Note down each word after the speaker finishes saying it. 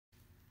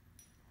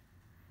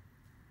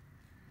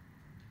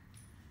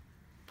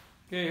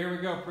Okay, here we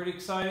go. Pretty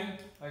exciting.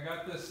 I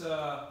got this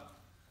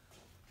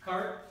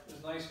cart,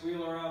 this nice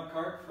wheel-around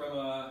cart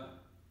from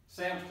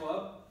Sam's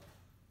Club.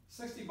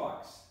 60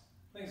 bucks.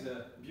 Thing's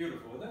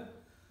beautiful, isn't it?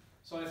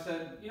 So I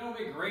said, you know, it'd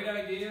be a great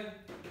idea.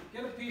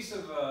 Get a piece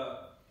of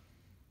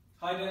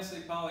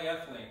high-density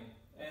polyethylene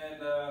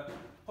and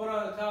put it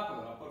on the top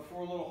of it. I'll put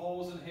 4 little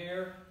holes in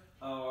here.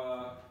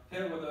 I'll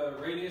hit it with a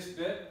radius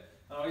bit.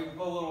 I'll even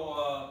put a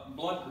little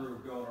blood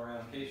groove going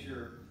around in case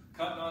you're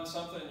cutting on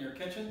something in your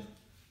kitchen.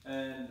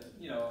 And,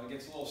 you know, it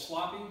gets a little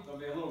sloppy. There'll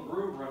be a little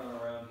groove running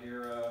around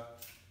here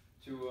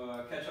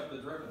to catch up the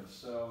drippings.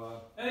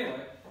 So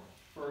anyway,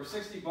 for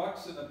 60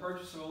 bucks and the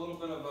purchase of a little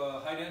bit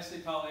of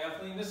high-density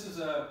polyethylene, this is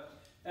a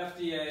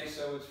FDA,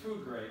 so it's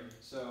food grade.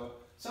 So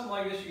something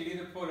like this, you could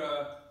either put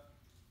a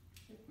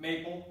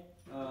maple.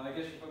 I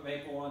guess you put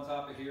maple on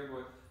top of here,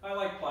 but I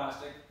like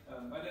plastic.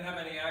 I didn't have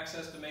any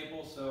access to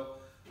maple, so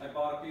I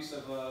bought a piece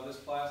of this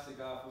plastic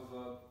off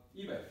of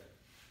eBay.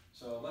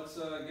 So let's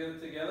get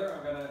it together.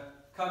 I'm going to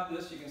cut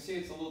this. You can see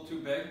it's a little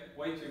too big,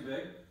 way too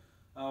big.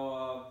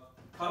 I'll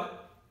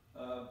cut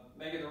it,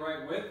 make it the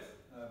right width,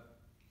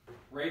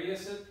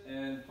 radius it,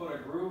 and put a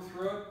groove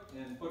through it,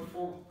 and put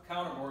 4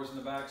 counter bores in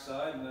the back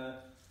side, and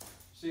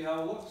see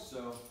how it looks.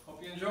 So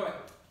hope you enjoy.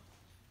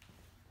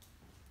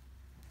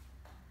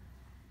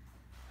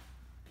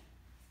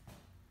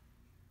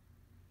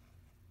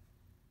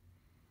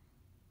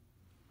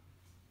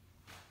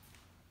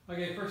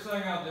 Okay, first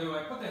thing I'll do,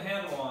 I put the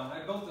handle on.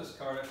 I built this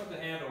cart, I put the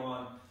handle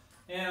on,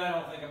 and I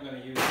don't think I'm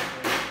going to use it.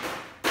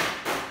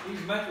 These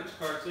Metrix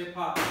carts, they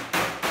pop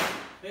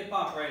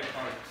right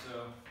apart.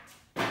 So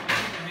the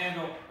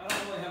handle, I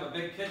don't really have a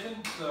big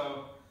kitchen,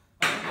 so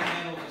I think the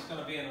handle is just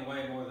going to be in the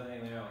way more than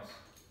anything else.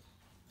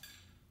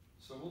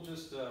 So we'll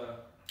just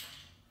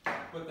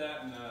put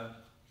that in a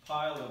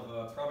pile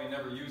of probably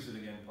never use it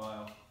again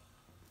pile.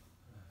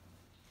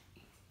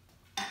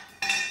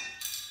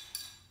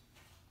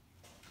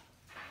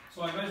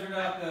 So I measured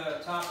out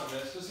the top of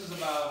this. This is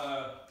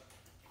about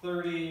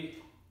 30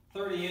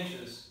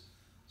 inches.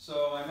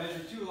 So I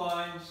measured 2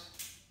 lines.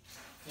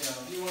 You know,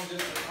 you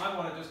want I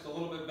want it just a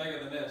little bit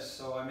bigger than this,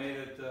 so I made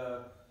it,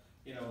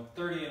 you know,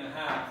 30 and a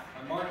half.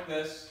 I marked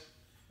this,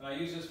 and I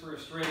use this for a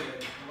straight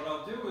edge. And what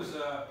I'll do is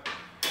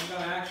I'm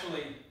going to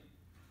actually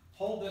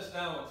hold this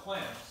down with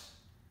clamps.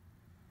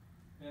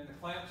 And the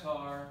clamps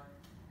are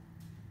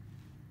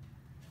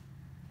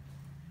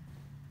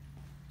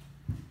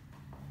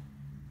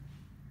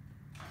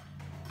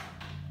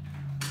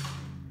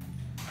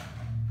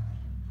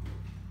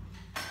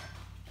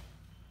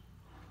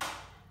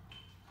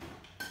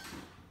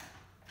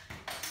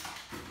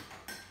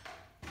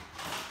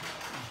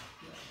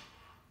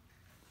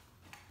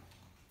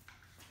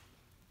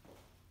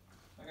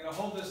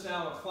hold this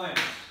down with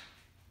clamps.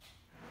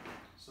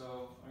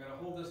 So I'm going to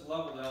hold this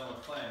level down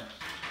with clamps.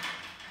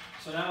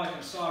 So now I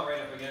can saw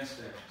right up against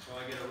it. So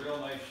I get a real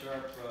nice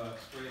sharp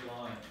straight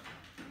line.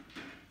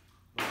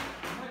 But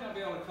I might not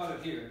be able to cut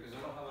it here because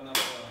I don't have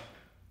enough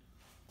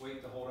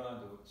weight to hold on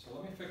to it. So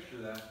let me fixture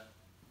that.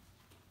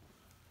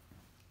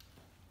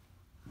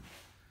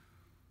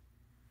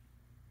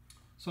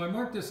 So I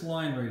marked this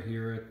line right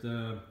here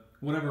at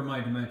whatever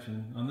my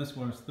dimension. On this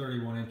one it's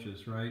 31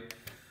 inches, right?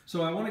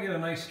 So I want to get a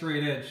nice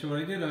straight edge. So what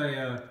I did,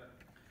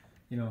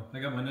 you know, I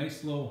got my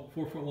nice little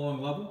 4-foot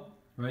long level,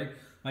 right?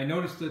 I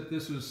noticed that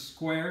this was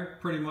square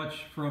pretty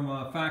much from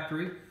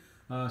factory.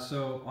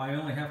 So I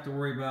only have to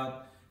worry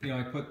about, you know,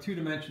 I put 2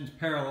 dimensions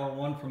parallel,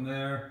 one from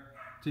there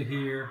to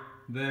here,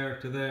 there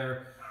to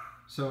there.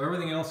 So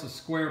everything else is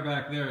square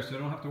back there, so I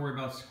don't have to worry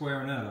about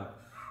squaring that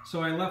up.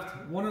 So I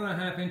left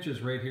 1.5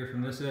 inches right here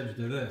from this edge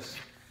to this.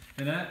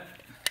 And that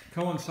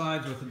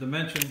coincides with the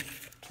dimension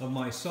of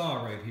my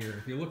saw right here.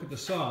 If you look at the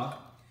saw,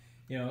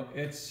 you know,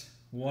 it's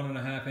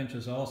 1.5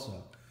 inches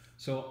also.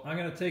 So I'm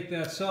going to take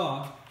that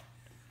saw,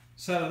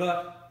 set it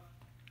up,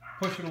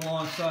 push it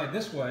alongside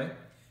this way,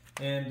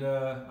 and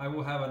I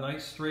will have a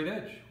nice straight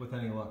edge with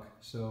any luck.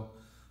 So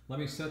let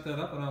me set that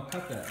up and I'll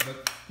cut that.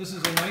 But this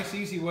is a nice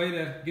easy way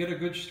to get a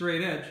good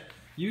straight edge.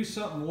 Use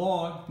something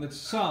long that's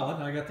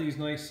solid. I got these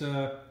nice,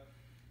 you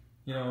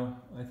know,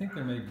 I think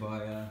they're made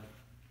by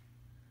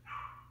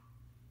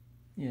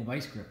yeah,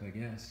 Vice Grip, I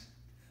guess.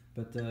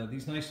 But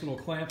these nice little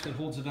clamps that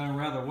holds it down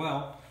rather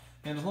well.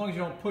 And as long as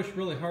you don't push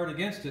really hard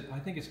against it, I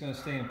think it's going to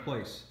stay in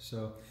place.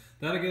 So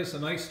that'll give us a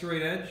nice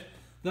straight edge.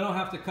 Then I'll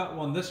have to cut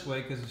one this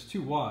way because it's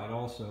too wide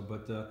also.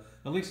 But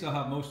at least I'll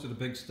have most of the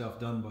big stuff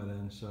done by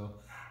then. So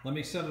let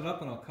me set it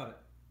up and I'll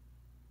cut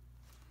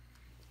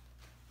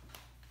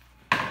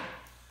it.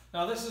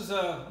 Now this is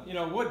a, you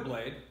know, wood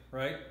blade,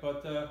 right?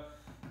 But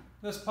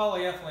this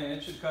polyethylene,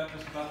 it should cut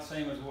just about the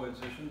same as wood,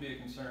 so there shouldn't be a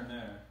concern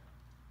there.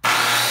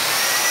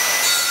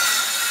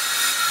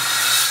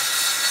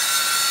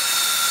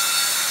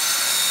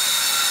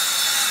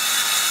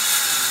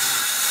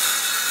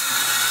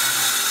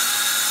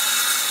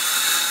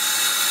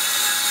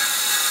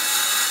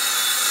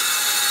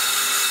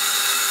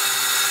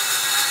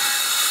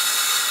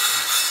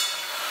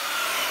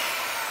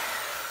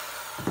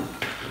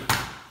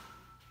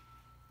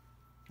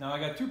 Now I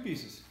got 2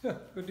 pieces.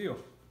 Good deal.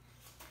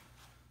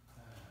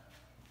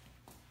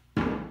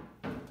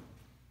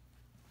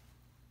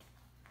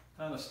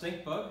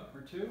 stink bug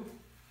or two.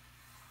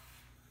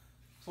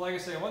 So like I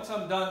say, once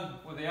I'm done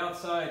with the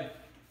outside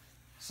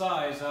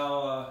size,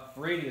 I'll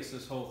radius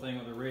this whole thing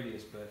with a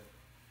radius bit.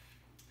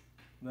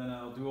 Then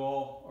I'll do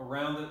all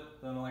around it.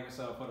 Then like I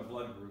said, I'll put a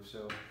blood groove.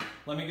 So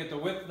let me get the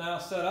width now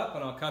set up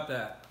and I'll cut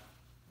that.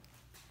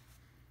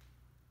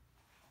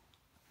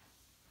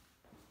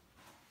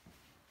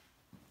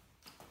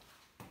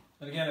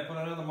 And again, I put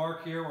another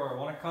mark here where I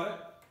want to cut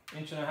it, 1.5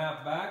 inches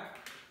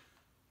back.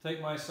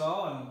 Take my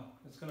saw and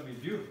it's going to be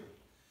beautiful.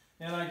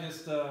 And I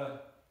just, I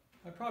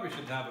probably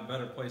should have a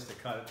better place to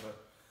cut it,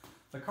 but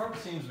the cart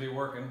seems to be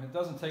working. It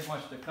doesn't take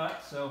much to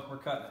cut, so we're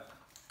cutting it.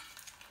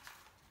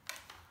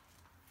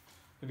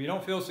 If you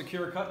don't feel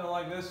secure cutting it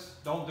like this,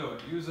 don't do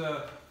it. Use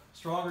a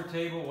stronger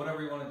table,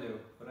 whatever you want to do,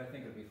 but I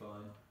think it'll be fine.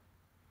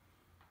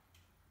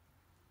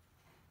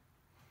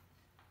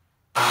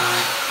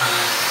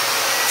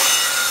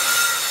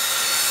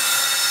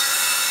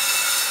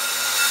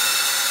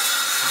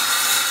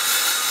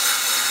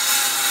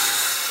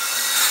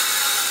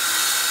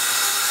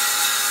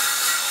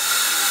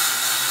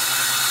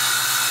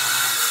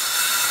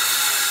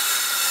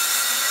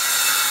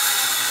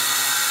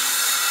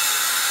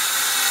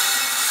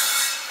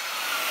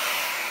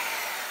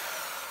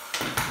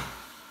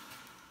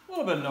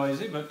 A little bit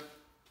noisy, but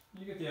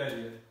you get the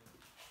idea.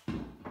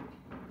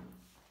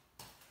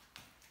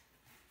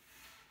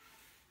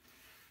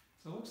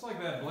 So it looks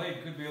like that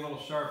blade could be a little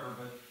sharper,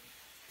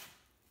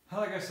 but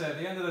like I said, at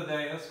the end of the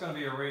day, that's going to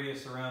be a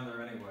radius around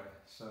there anyway.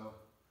 So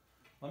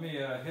let me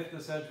hit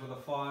this edge with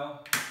a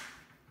file.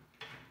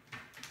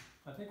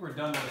 I think we're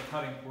done with the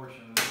cutting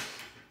portion of this.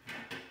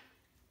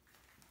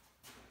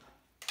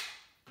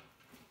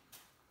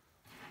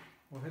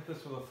 We'll hit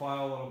this with a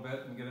file a little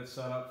bit and get it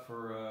set up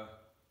for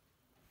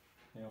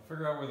you know,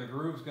 figure out where the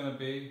groove's going to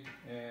be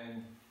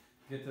and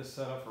get this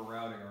set up for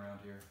routing around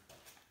here.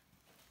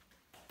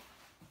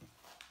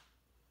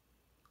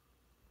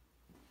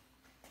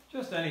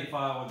 Just any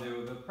file will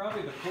do.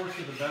 Probably the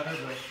coarser the better,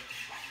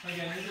 but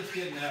again, you're just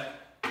getting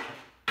that,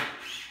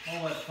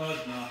 all that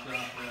fuzz knocked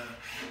out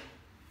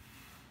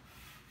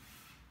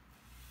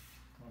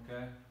there.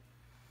 Okay?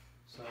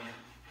 So,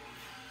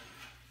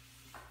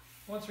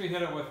 once we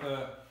hit it with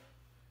the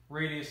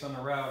radius on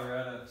the router,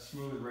 add a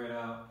smooth right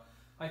out.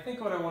 I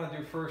think what I want to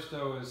do first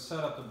though is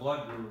set up the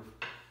blood groove,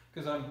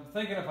 because I'm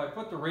thinking if I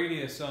put the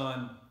radius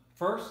on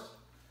first,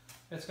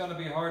 it's going to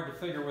be hard to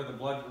figure where the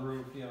blood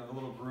groove, you know, the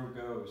little groove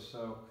goes.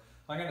 So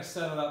I'm going to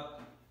set it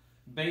up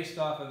based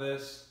off of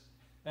this,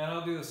 and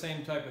I'll do the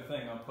same type of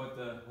thing. I'll put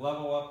the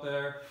level up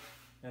there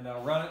and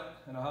I'll run it,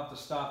 and I'll have to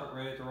stop it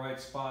right at the right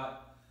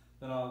spot.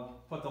 Then I'll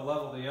put the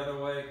level the other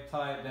way,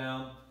 tie it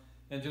down,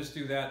 and just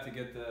do that to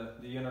get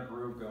the inner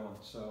groove going.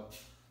 So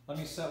let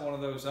me set one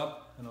of those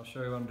up and I'll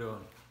show you what I'm doing.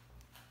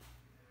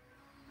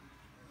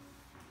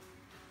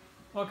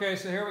 Okay,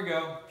 so here we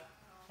go.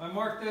 I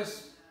marked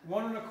this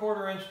 1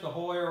 1/4 inch the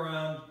whole way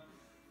around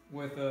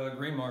with a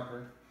green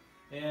marker.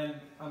 And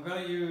I'm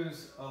going to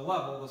use a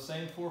level, the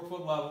same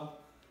 4-foot level,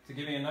 to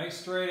give me a nice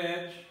straight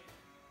edge.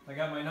 I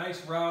got my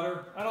nice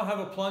router. I don't have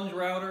a plunge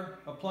router.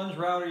 A plunge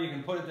router, you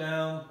can put it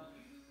down,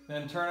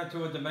 then turn it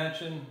to a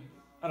dimension.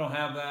 I don't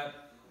have that,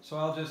 so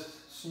I'll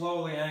just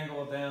slowly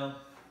angle it down.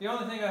 The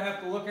only thing I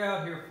have to look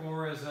out here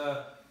for is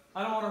I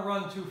don't want to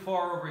run too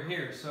far over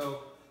here,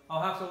 so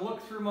I'll have to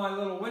look through my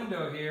little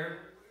window here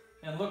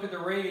and look at the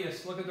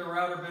radius, look at the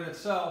router bit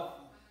itself,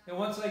 and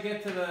once I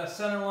get to the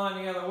center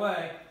line the other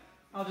way,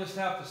 I'll just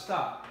have to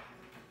stop.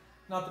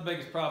 Not the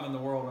biggest problem in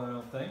the world, I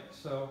don't think,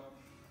 so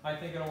I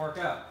think it'll work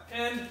out.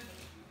 And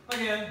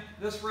again,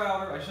 this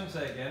router, I shouldn't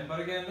say again,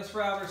 but again, this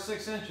router is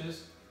 6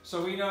 inches,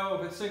 so we know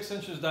if it's 6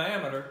 inches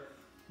diameter,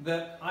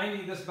 that I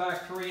need this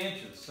back 3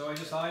 inches. So I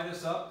just eye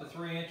this up to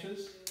 3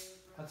 inches.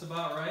 That's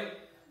about right.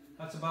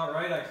 That's about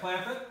right. I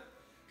clamp it.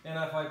 And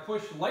if I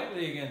push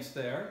lightly against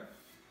there,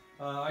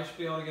 I should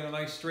be able to get a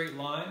nice straight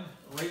line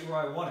right where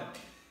I want it.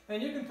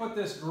 And you can put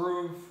this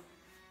groove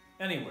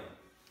anywhere.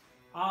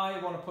 I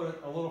want to put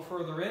it a little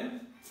further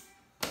in,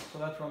 so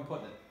that's where I'm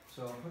putting it.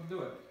 So let's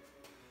do it.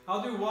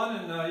 I'll do one,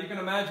 and you can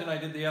imagine I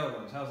did the other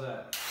ones. How's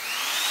that?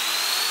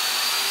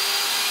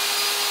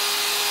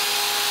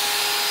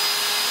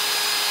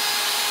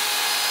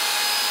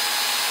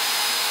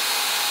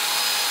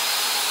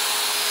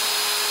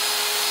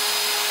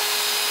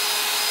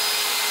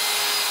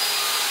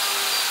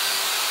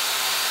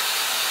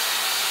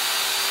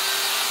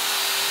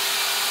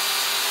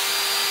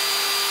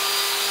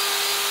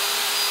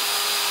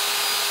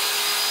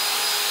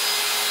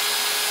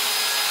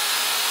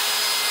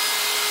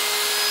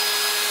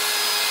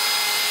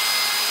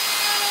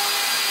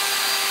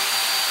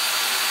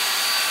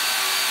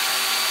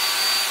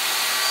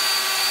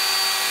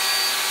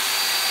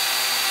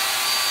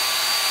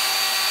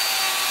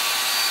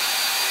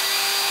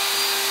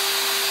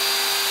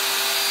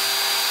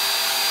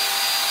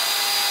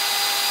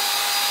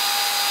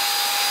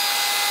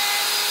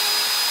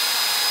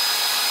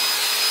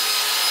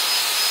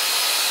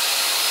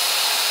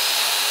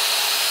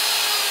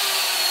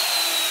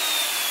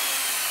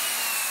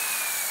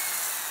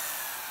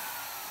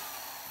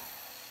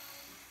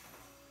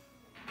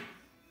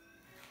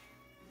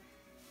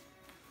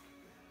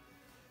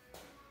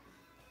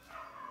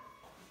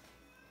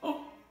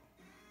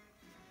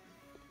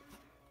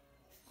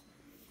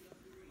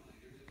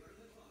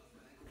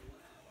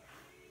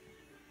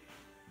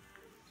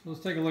 So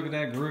let's take a look at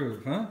that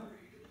groove, huh?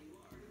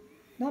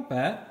 Not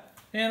bad.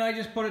 And I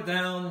just put it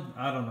down,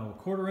 I don't know,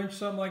 a 1/4 inch,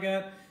 something like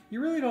that.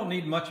 You really don't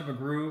need much of a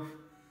groove.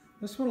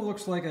 This one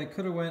looks like I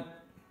could have went,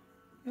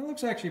 it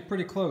looks actually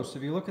pretty close.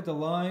 If you look at the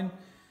line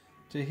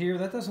to here,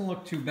 that doesn't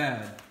look too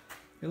bad.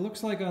 It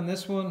looks like on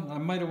this one, I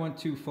might have went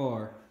too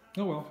far.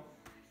 Oh well.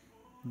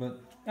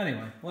 But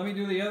anyway, let me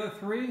do the other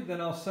 3,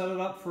 then I'll set it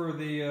up for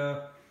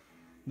the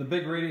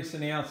big radius on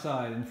the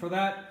outside. And for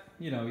that,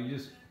 you know,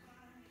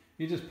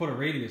 you just put a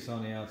radius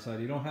on the outside.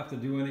 You don't have to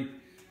do any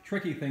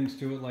tricky things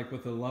to it like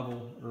with a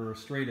level or a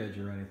straight edge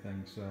or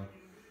anything. So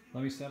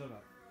let me set it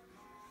up.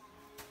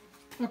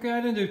 Okay,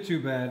 I didn't do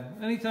too bad.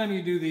 Anytime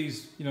you do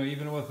these, you know,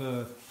 even with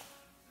a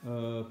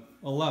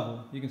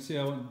level, you can see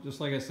I went,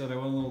 just like I said, I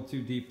went a little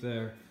too deep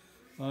there.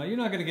 You're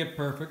not going to get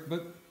perfect,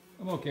 but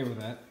I'm okay with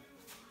that.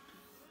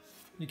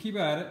 You keep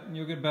at it and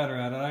you'll get better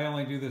at it. I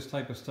only do this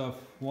type of stuff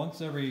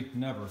once every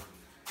never.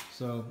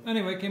 So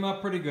anyway, it came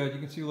out pretty good. You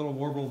can see a little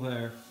warble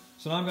there.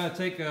 So now I'm going to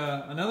take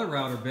another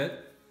router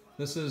bit.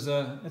 This is,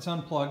 it's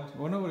unplugged.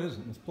 Oh no, it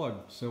isn't. It's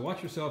plugged. So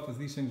watch yourself if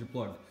these things are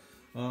plugged.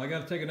 I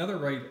got to take another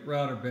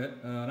router bit,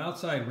 an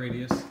outside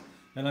radius,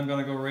 and I'm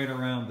going to go right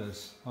around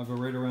this. I'll go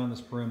right around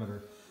this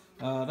perimeter.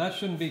 That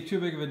shouldn't be too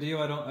big of a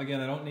deal. I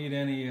don't need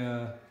any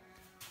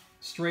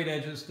straight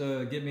edges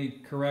to get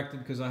me corrected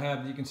because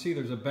you can see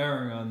there's a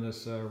bearing on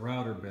this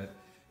router bit,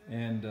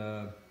 and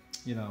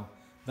you know,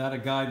 that'll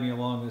guide me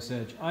along this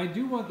edge. I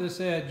do want this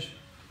edge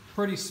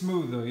pretty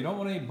smooth though. You don't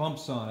want any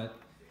bumps on it.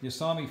 You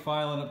saw me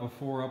filing it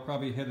before. I'll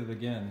probably hit it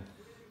again,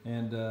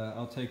 and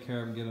I'll take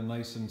care of it and get it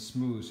nice and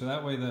smooth. So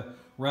that way the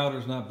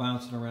router's not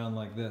bouncing around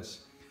like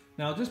this.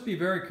 Now just be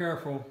very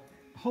careful.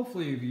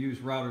 Hopefully you've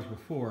used routers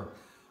before.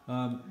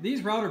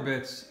 These router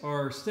bits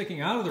are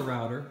sticking out of the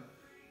router,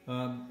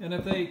 and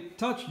if they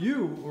touch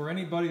you or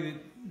anybody that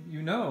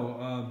you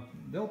know,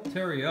 they'll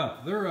tear you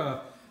up.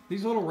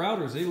 These little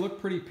routers, they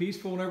look pretty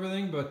peaceful and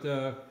everything, but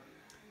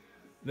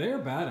they're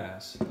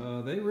badass.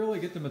 They really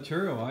get the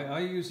material. I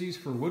use these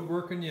for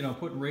woodworking, you know,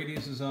 putting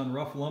radiuses on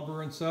rough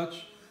lumber and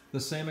such, the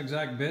same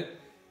exact bit.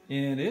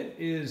 And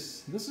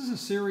this is a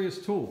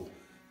serious tool.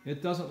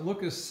 It doesn't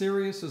look as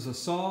serious as a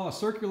saw, a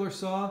circular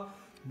saw,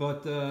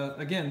 but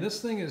again,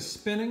 this thing is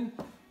spinning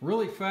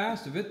really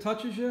fast. If it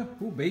touches you,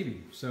 ooh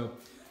baby. So,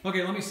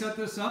 okay, let me set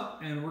this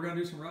up and we're gonna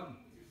do some routing.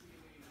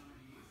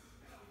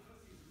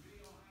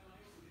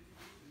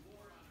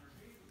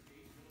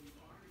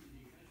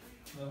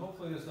 Now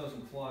hopefully this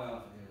doesn't fly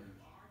off of here.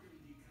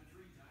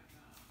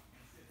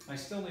 I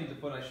still need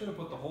to I should have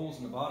put the holes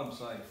in the bottom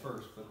side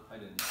first, but I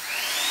didn't.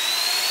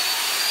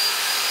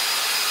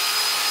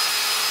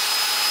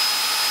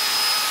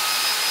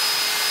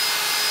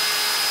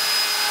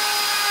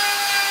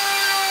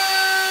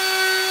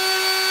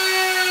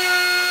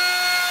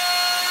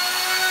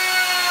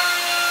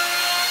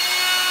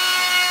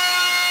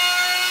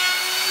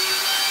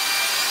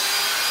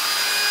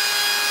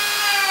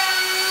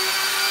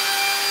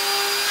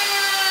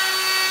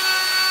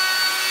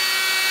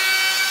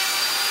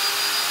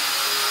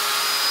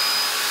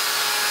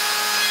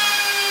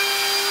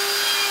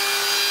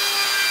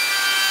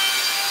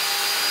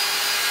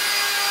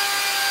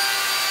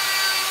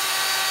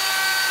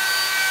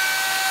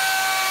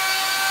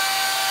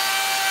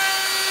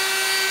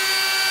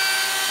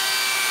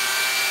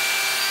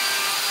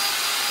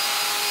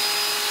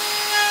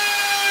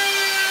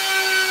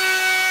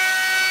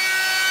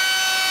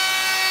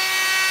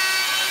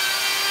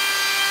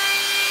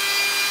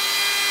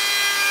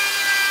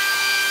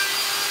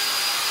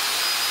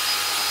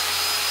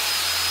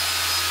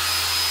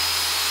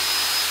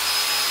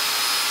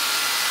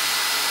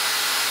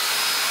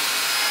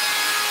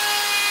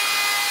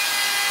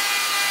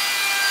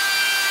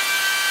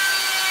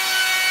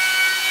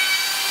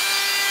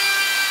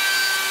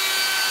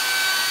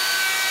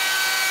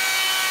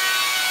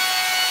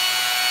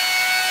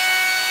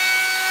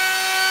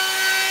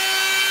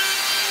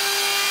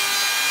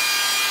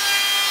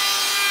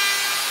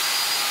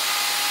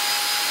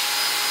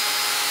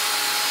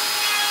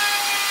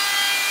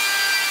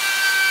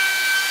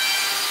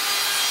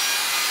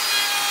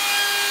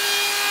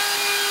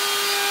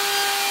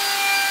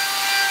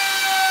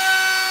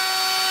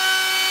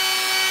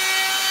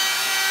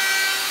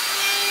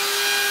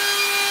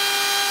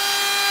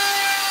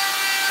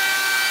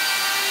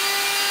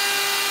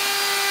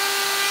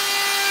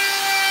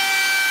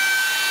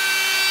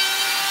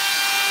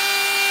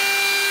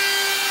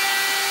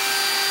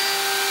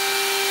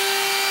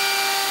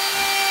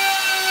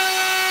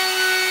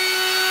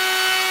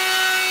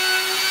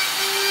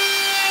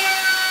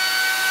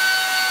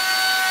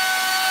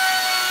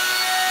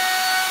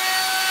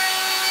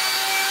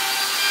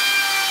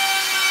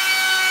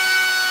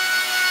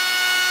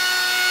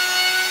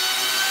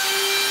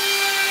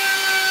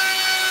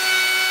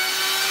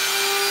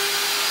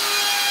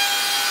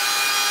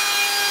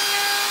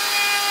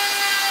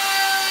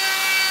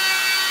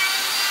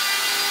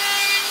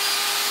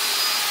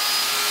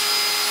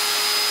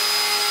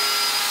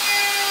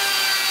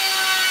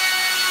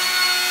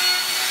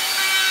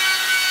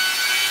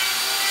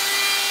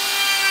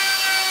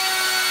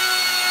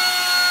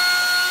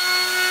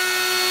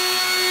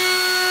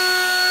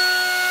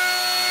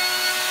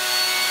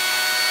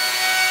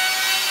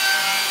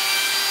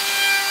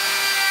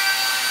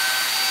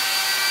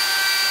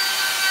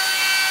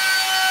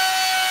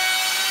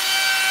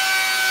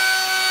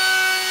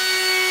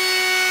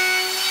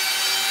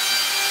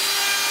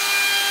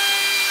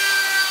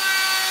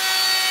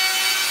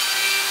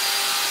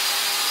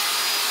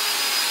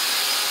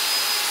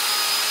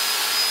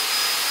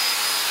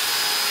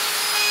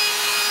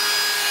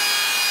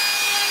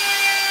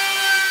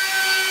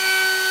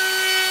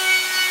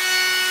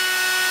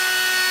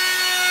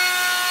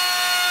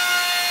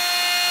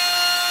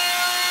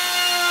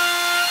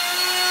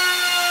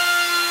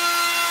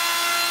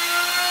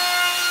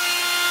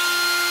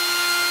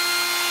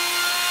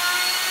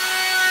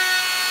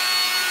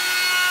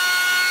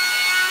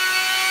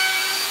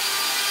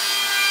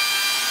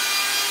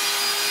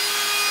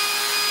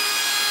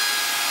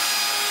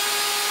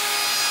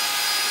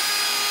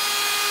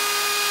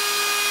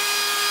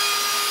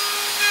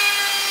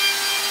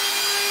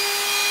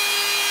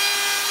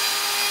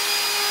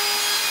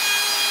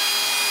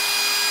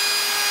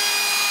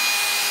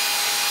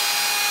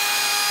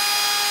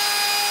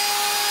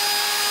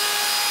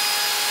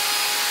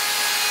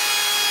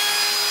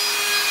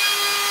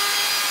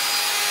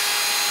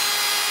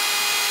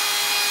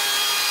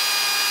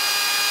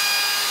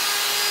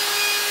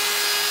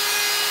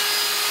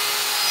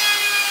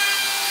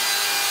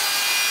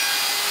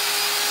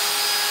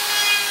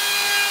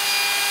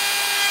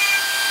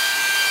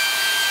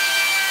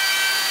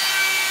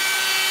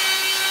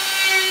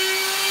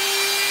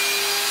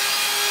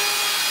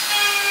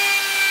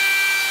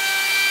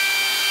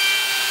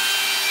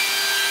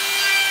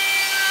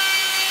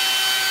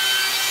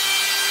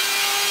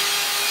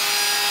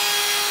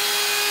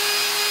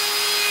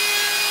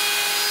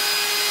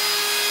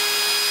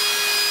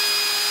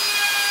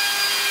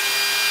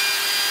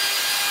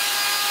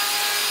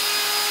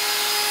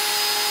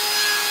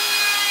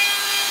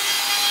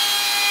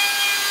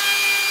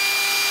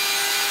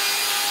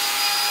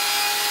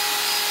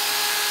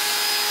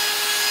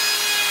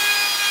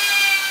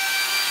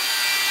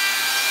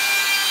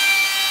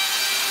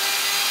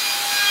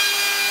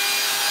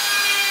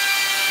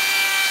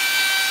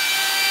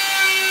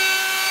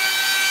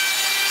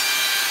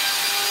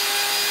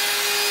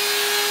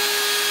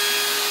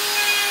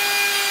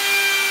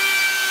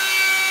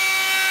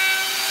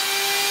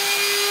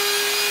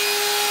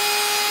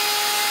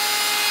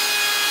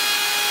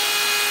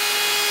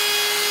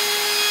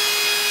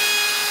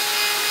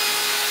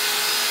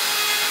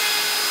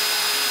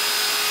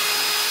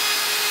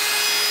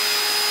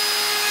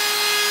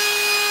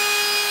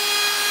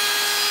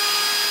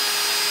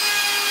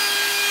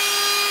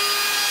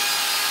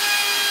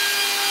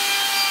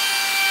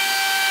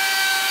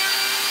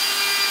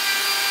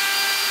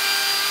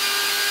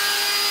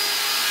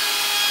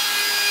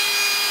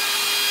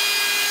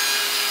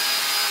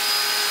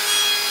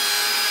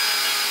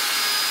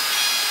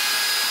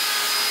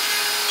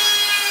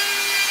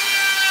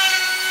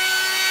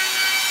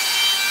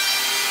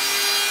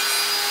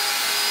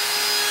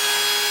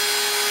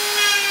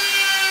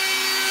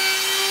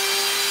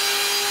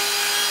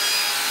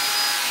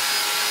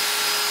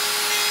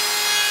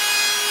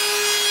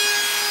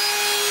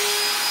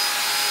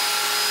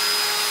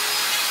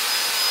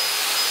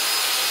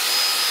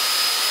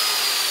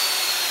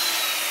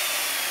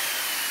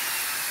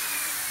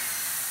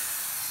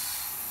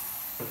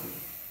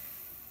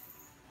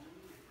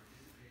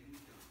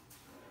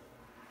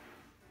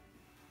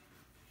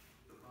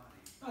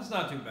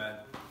 not too bad.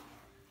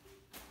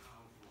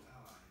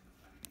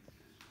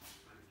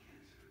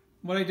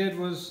 What I did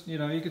was, you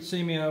know, you could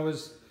see me, I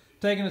was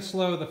taking it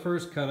slow the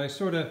first cut. I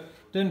sort of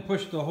didn't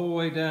push the whole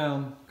way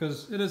down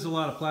because it is a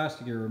lot of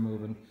plastic you're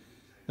removing.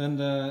 Then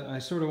I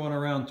sort of went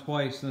around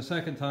twice, and the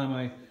second time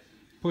I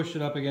pushed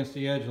it up against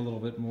the edge a little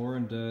bit more,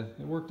 and it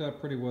worked out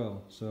pretty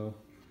well. So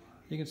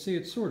you can see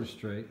it's sort of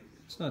straight.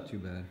 It's not too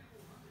bad.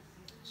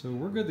 So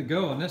we're good to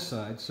go on this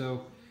side.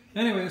 So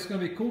anyway, it's going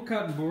to be a cool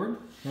cutting board,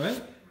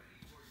 right?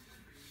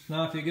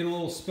 Now if you get a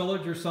little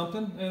spillage or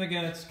something, and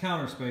again, it's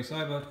counter space. I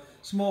have a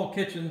small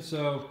kitchen,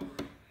 so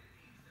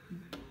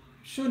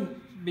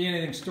shouldn't be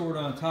anything stored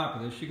on top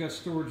of this. You got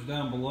storage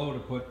down below to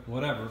put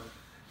whatever.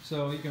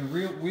 So you can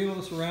wheel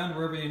this around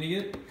wherever you need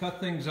it, cut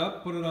things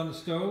up, put it on the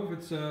stove.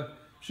 It's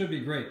should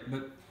be great.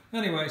 But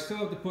anyway, I still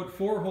have to put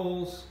 4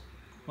 holes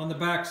on the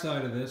back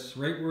side of this,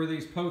 right where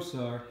these posts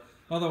are.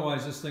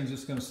 Otherwise, this thing's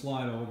just going to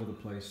slide all over the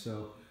place.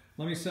 So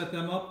let me set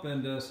them up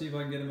and see if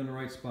I can get them in the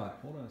right spot.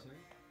 Hold on a second.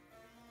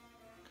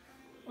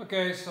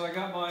 Okay, so I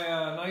got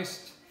my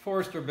nice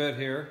Forstner bit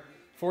here.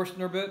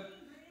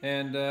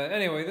 And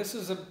anyway, this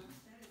is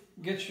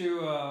gets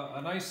you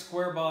a nice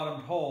square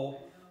bottomed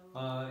hole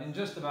in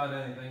just about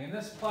anything. And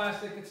this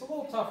plastic, it's a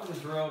little tougher to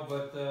drill,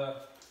 but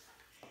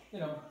you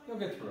know, you'll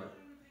get through it.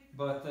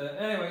 But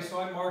anyway, so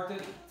I marked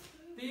it.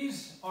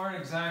 These aren't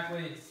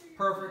exactly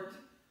perfect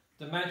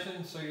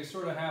dimensions, so you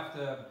sort of have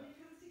to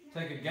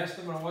take a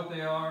guesstimate of what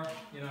they are.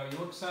 You know, you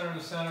look center to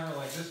center,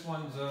 like this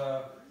one's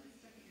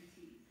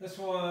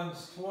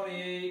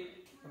 28,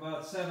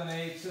 about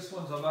 7/8. This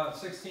one's about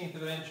 1/16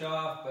 of an inch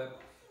off. But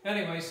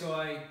anyway, so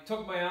I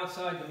took my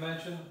outside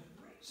dimension,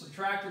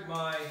 subtracted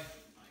my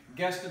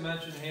guess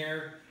dimension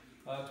here,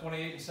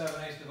 28 and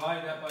 7/8,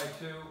 divided that by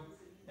 2,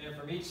 and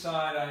from each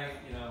side I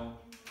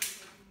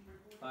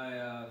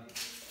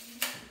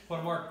put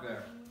a mark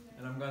there,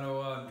 and I'm going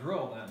to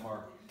drill that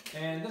mark.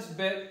 And this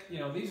bit, you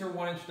know, these are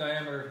 1-inch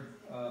diameter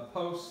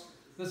posts.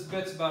 This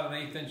bit's about an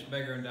 1/8 inch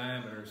bigger in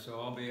diameter,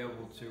 so I'll be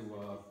able to,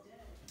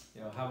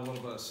 you know, have a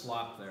little bit of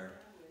slop there.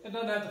 It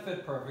doesn't have to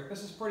fit perfect.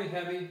 This is pretty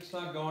heavy. It's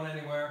not going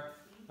anywhere.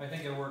 I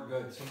think it'll work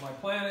good. So my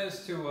plan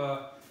is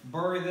to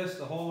bury this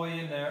the whole way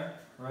in there,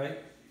 right?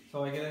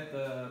 So I get it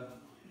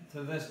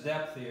to this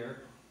depth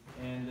here,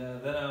 and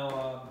then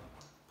I'll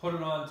put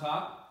it on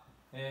top.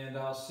 And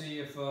I'll see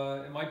if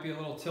it might be a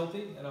little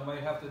tilty, and I might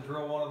have to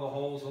drill one of the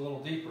holes a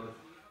little deeper.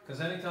 Because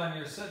anytime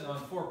you're sitting on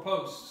 4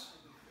 posts,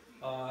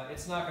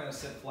 it's not going to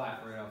sit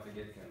flat right off the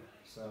get-go.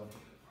 So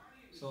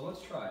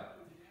let's try it.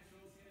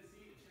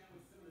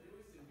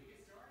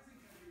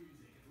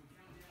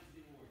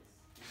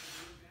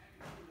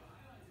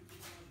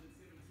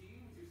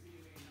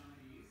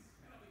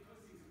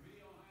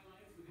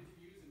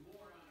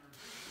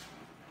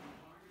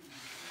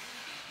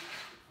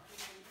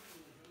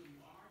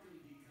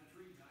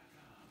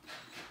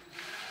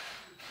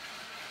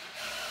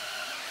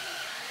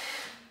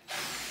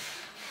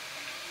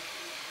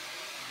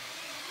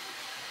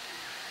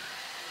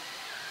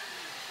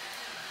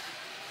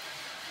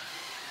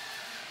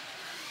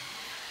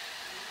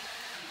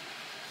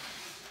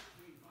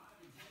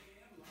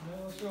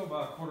 Let's go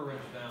about 1/4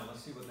 inch down.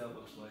 Let's see what that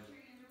looks like.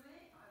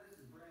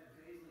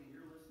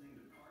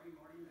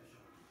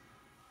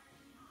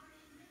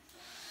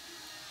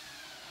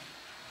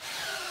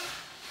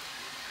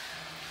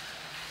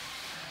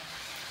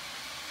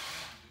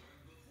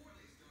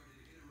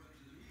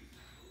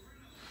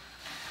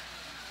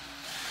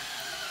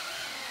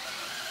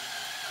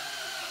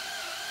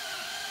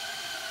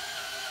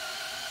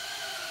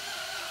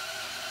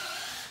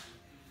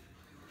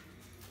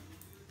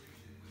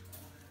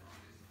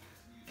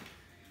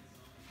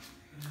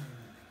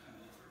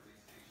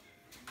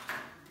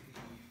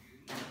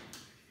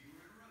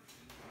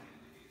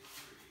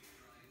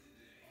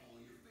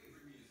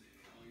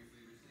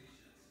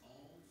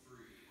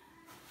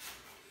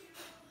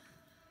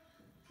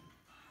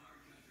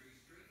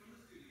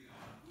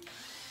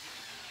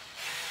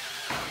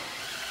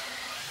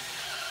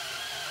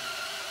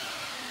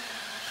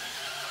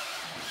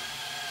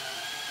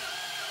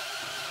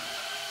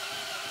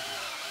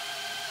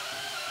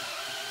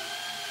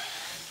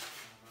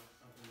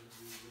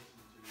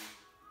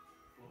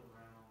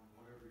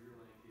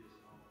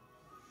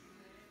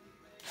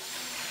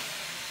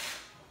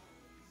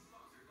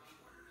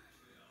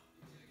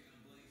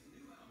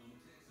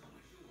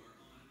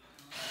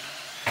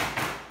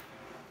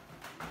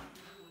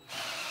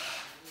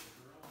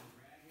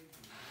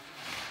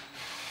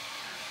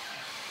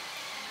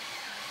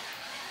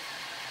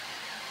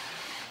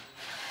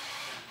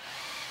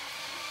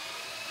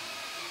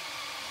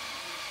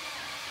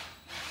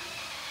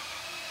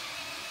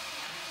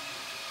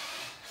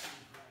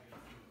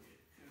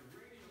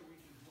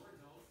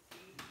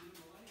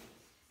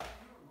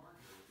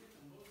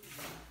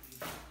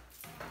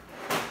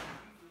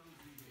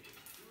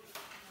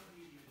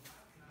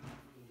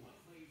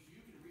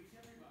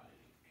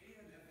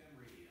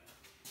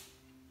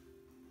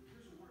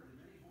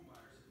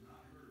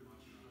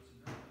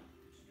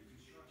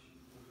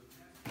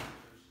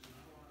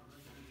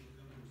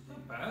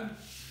 Bad.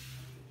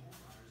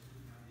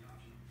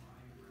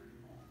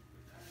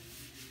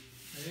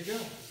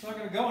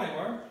 to go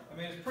anywhere. I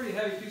mean, it's a pretty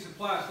heavy piece of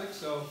plastic,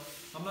 so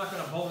I'm not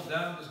going to bolt it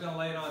down. I'm just going to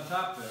lay it on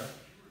top there.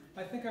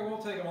 I think I will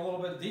take them a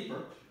little bit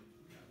deeper,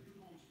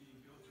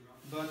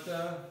 but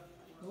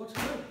it looks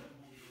good.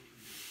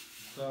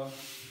 So,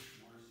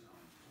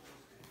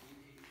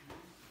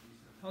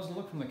 how's it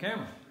look from the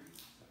camera?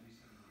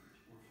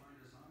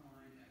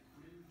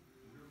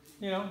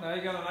 You know, now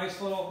you got a nice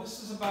little,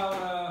 this is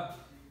about,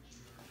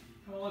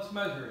 well, let's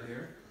measure it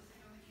here.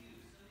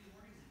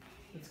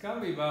 It's got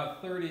to be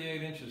about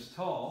 38 inches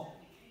tall.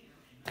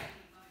 Oh,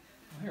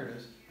 here it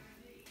is.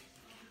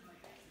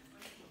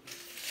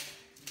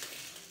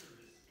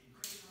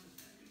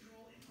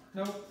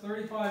 Nope,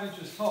 35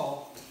 inches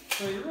tall.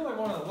 So you really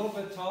want it a little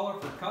bit taller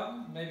for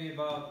cutting, maybe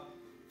about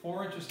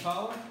 4 inches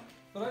taller.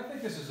 But I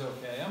think this is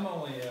okay. I'm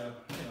only,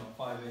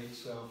 5'8",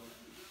 so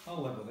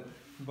I'll live with it.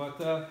 But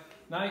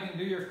now you can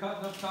do your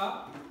cutting up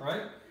top,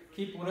 right?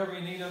 Keep whatever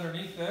you need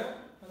underneath there.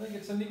 I think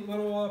it's a neat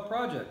little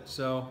project.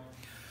 So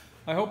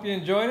I hope you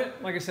enjoyed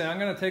it. Like I said, I'm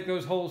going to take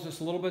those holes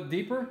just a little bit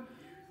deeper,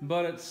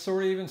 but it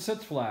sort of even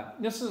sits flat.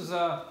 This is,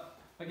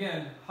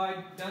 again,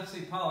 high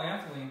density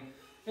polyethylene.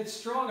 It's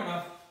strong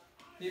enough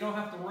that you don't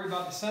have to worry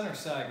about the center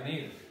sagging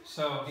either.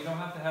 So you don't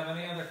have to have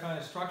any other kind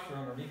of structure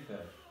underneath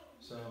there.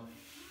 So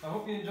I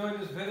hope you enjoyed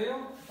this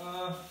video.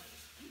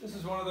 This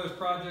is one of those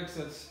projects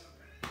that's,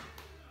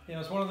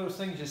 it's one of those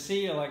things you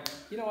see, you're like,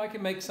 I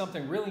can make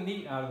something really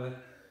neat out of it.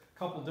 A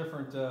couple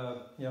different,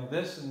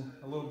 this and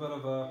a little bit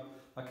of a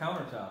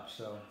countertop.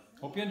 So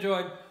hope you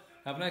enjoyed.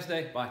 Have a nice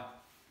day. Bye.